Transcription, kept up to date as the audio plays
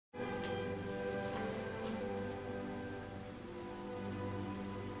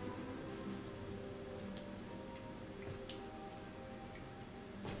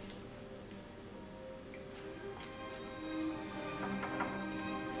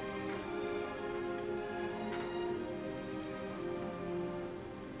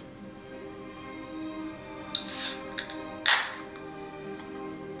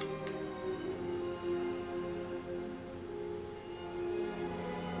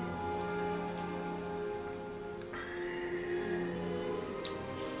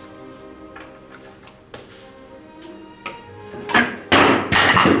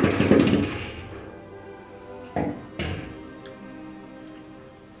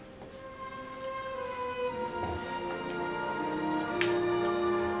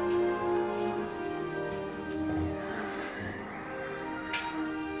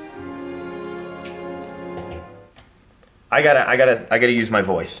I gotta use my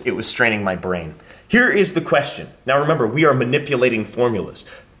voice. It was straining my brain. Here is the question. Now remember, we are manipulating formulas.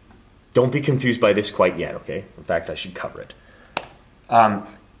 Don't be confused by this quite yet, okay? In fact, I should cover it.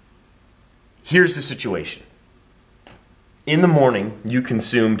 Here's the situation. In the morning, you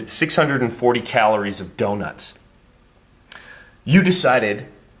consumed 640 calories of donuts. You decided,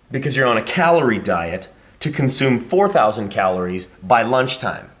 because you're on a calorie diet, to consume 4,000 calories by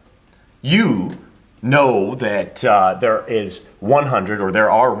lunchtime. You know that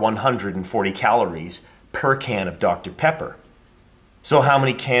there are 140 calories per can of Dr. Pepper. So how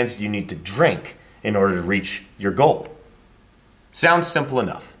many cans do you need to drink in order to reach your goal? Sounds simple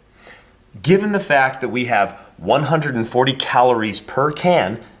enough. Given the fact that we have 140 calories per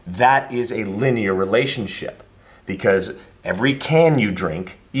can, that is a linear relationship because every can you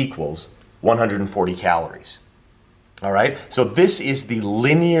drink equals 140 calories. All right, so this is the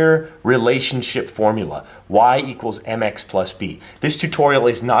linear relationship formula, y equals mx plus b. This tutorial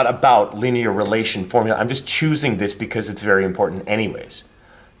is not about linear relation formula. I'm just choosing this because it's very important anyways.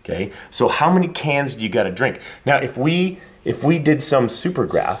 Okay, so how many cans do you got to drink? Now, if we did some super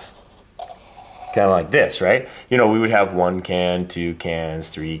graph, kind of like this, right? You know, we would have 1 can, 2 cans,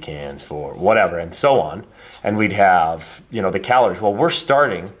 3 cans, 4, whatever, and so on. And we'd have, you know, the calories. Well, we're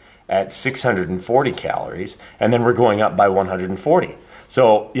starting at 640 calories, and then we're going up by 140.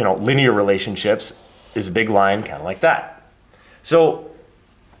 So, you know, linear relationships is a big line kind of like that. So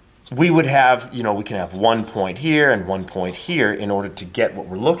we would have, you know, we can have 1 point here and 1 point here in order to get what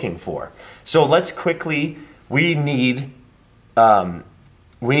we're looking for. So let's quickly, we need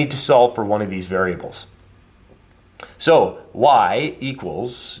to solve for one of these variables. So y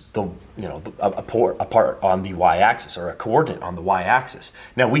equals a part on the y-axis, or a coordinate on the y-axis.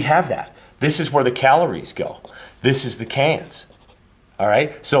 Now we have that. This is where the calories go. This is the cans. All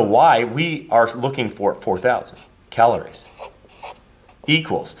right. So y, we are looking for 4,000 calories.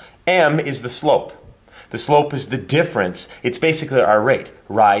 Equals m is the slope. The slope is the difference. It's basically our rate,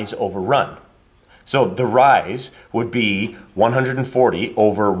 rise over run. So the rise would be 140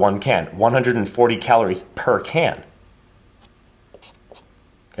 over 1 can, 140 calories per can.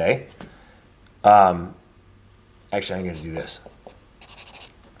 Okay. Actually, I'm going to do this.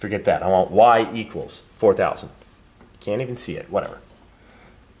 Forget that. I want y equals 4,000. Can't even see it. Whatever.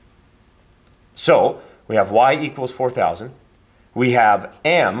 So we have y equals 4,000. We have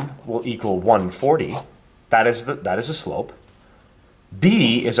m will equal 140. That is a slope.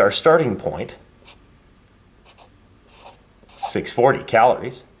 B is our starting point. 640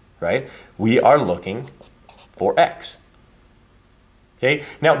 calories, right? We are looking for x. Okay,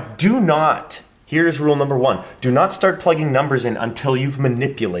 now here's rule number 1, do not start plugging numbers in until you've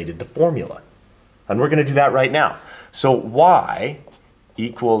manipulated the formula. And we're going to do that right now. So y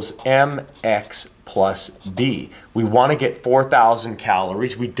equals mx plus b. We want to get 4,000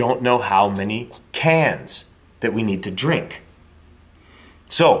 calories. We don't know how many cans that we need to drink.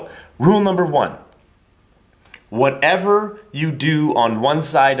 So rule number 1, whatever you do on one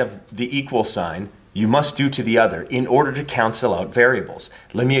side of the equal sign, you must do to the other in order to cancel out variables.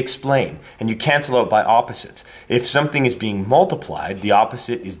 Let me explain. And you cancel out by opposites. If something is being multiplied, the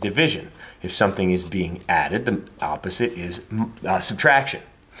opposite is division. If something is being added, the opposite is subtraction.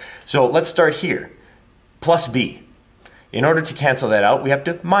 So let's start here. Plus b. In order to cancel that out, we have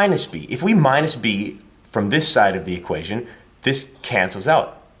to minus b. If we minus b from this side of the equation, this cancels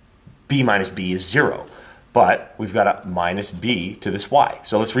out. B minus b is 0. But we've got a minus b to this y.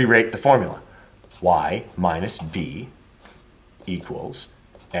 So let's rewrite the formula. Y minus b equals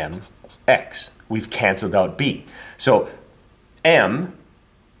mx. We've canceled out b. So m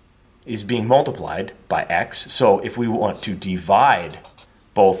is being multiplied by x. So if we want to divide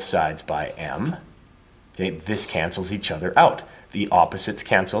both sides by m, okay, this cancels each other out. The opposites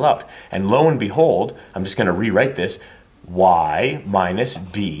cancel out. And lo and behold, I'm just going to rewrite this. Y minus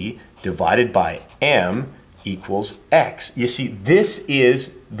b divided by m equals x. You see, this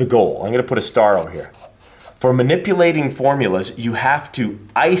is the goal. I'm going to put a star over here. For manipulating formulas, you have to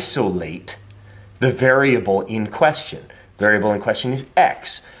isolate the variable in question. Variable in question is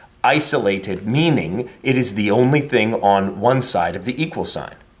x. Isolated, meaning it is the only thing on one side of the equal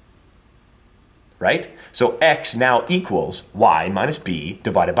sign. Right? So x now equals y minus b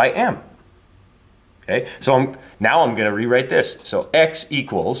divided by m. Okay, so now I'm going to rewrite this. So x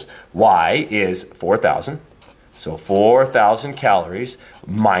equals y is 4,000. So 4,000 calories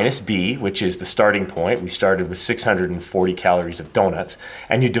minus b, which is the starting point. We started with 640 calories of donuts.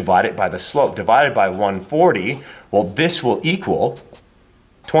 And you divide it by the slope. Divided by 140, well, this will equal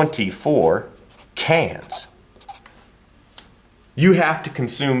 24 cans. You have to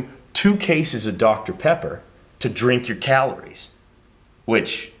consume 2 cases of Dr. Pepper to drink your calories,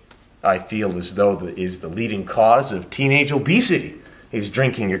 which I feel as though is the leading cause of teenage obesity, is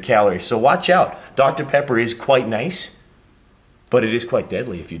drinking your calories. So watch out. Dr. Pepper is quite nice, but it is quite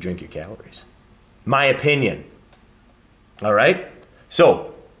deadly if you drink your calories. My opinion. All right?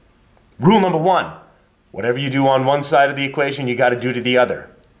 So, rule number 1, whatever you do on one side of the equation, you got to do to the other.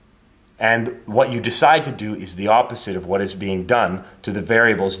 And what you decide to do is the opposite of what is being done to the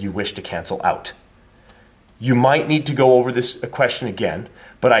variables you wish to cancel out. You might need to go over this question again,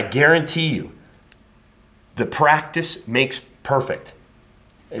 but I guarantee you, the practice makes perfect.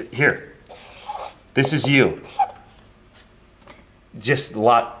 Here, this is you. Just a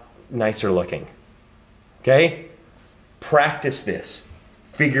lot nicer looking. Okay? Practice this.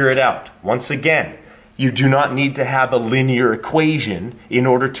 Figure it out. Once again, you do not need to have a linear equation in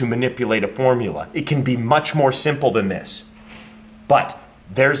order to manipulate a formula. It can be much more simple than this. But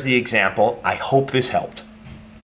there's the example. I hope this helped.